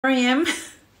I am.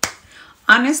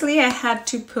 Honestly, I had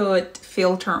to put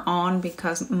filter on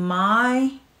because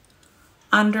my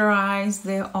under eyes,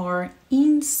 they are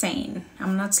insane.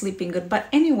 I'm not sleeping good. But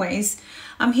anyways,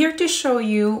 I'm here to show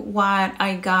you what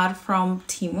I got from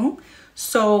Temu.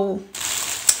 So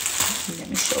let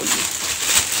me show you.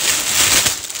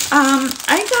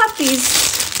 I got these,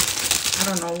 I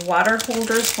don't know, water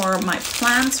holders for my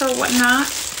plants or whatnot.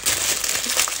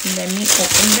 Let me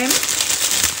open them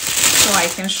so I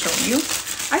can show you.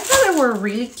 I thought they were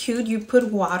really cute. You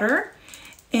put water,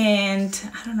 and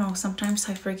I don't know, sometimes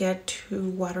I forget to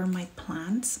water my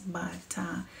plants, but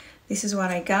this is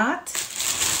what I got.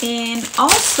 And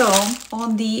also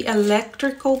on the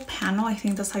electrical panel, I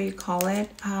think that's how you call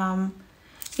it,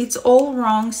 it's all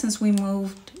wrong since we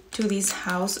moved to this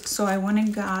house. So I went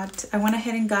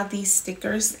ahead and got these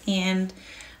stickers, and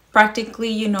practically,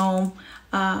 you know,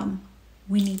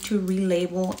 we need to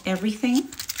relabel everything.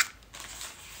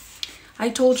 I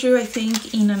told you, I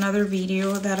think, in another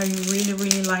video that I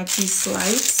really like these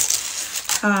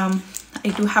slides. I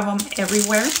do have them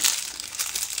everywhere.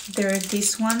 There are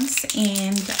these ones,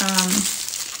 and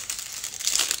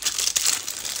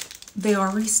they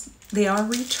are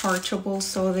rechargeable,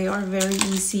 so they are very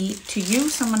easy to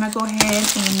use. I'm gonna go ahead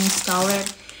and install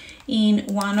it in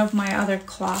one of my other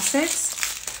closets.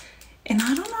 And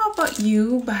I don't know about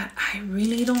you, but I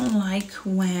really don't like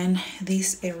when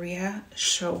this area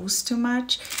shows too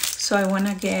much. So I went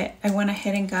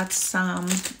ahead and got some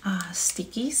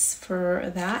stickies for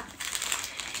that.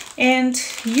 And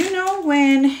you know,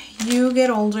 when you get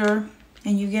older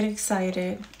and you get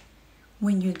excited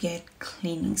when you get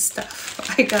cleaning stuff.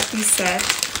 I got this set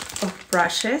of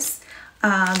brushes. They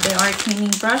are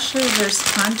cleaning brushes, there's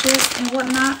sponges and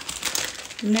whatnot.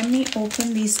 Let me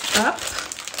open these up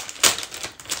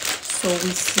so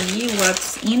we see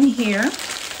what's in here.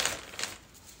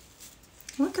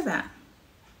 Look at that.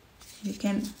 You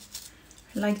can,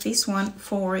 I like this one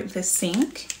for the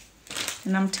sink.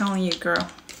 And I'm telling you, girl,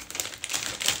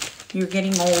 you're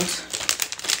getting old.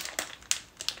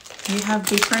 You have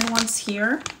different ones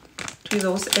here to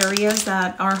those areas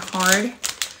that are hard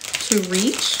to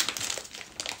reach.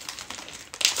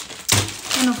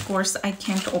 And of course, I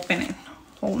can't open it.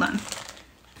 Hold on.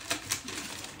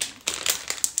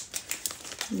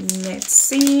 Let's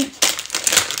see.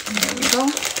 There we go.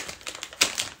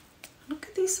 Look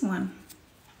at this one.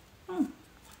 Oh.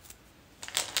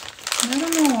 I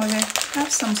don't know. They have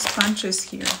some sponges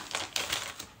here.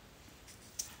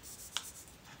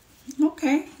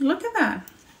 Okay, look at that.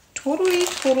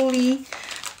 Totally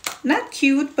not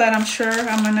cute, but I'm sure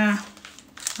I'm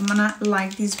gonna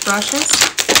like these brushes.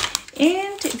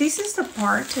 And this is the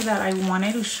part that I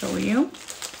wanted to show you.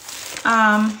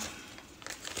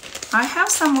 I have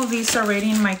some of these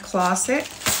already in my closet,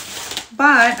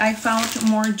 but I found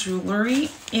more jewelry,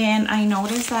 and I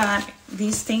noticed that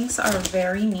these things are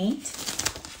very neat.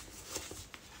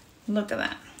 Look at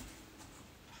that.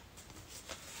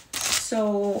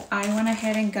 So I went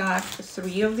ahead and got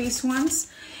 3 of these ones,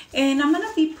 and I'm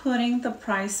gonna be putting the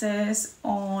prices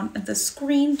on the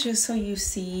screen just so you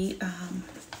see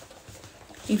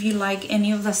if you like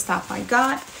any of the stuff I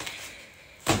got.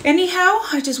 Anyhow,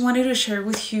 I just wanted to share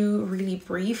with you really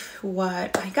brief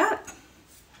what I got.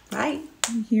 Bye.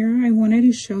 Here I wanted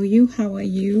to show you how I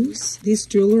use these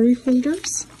jewelry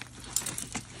holders.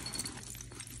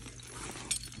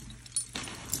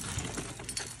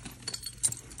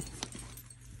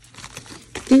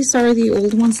 These are the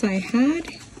old ones I had,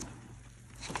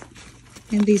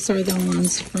 and these are the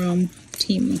ones from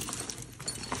Temu.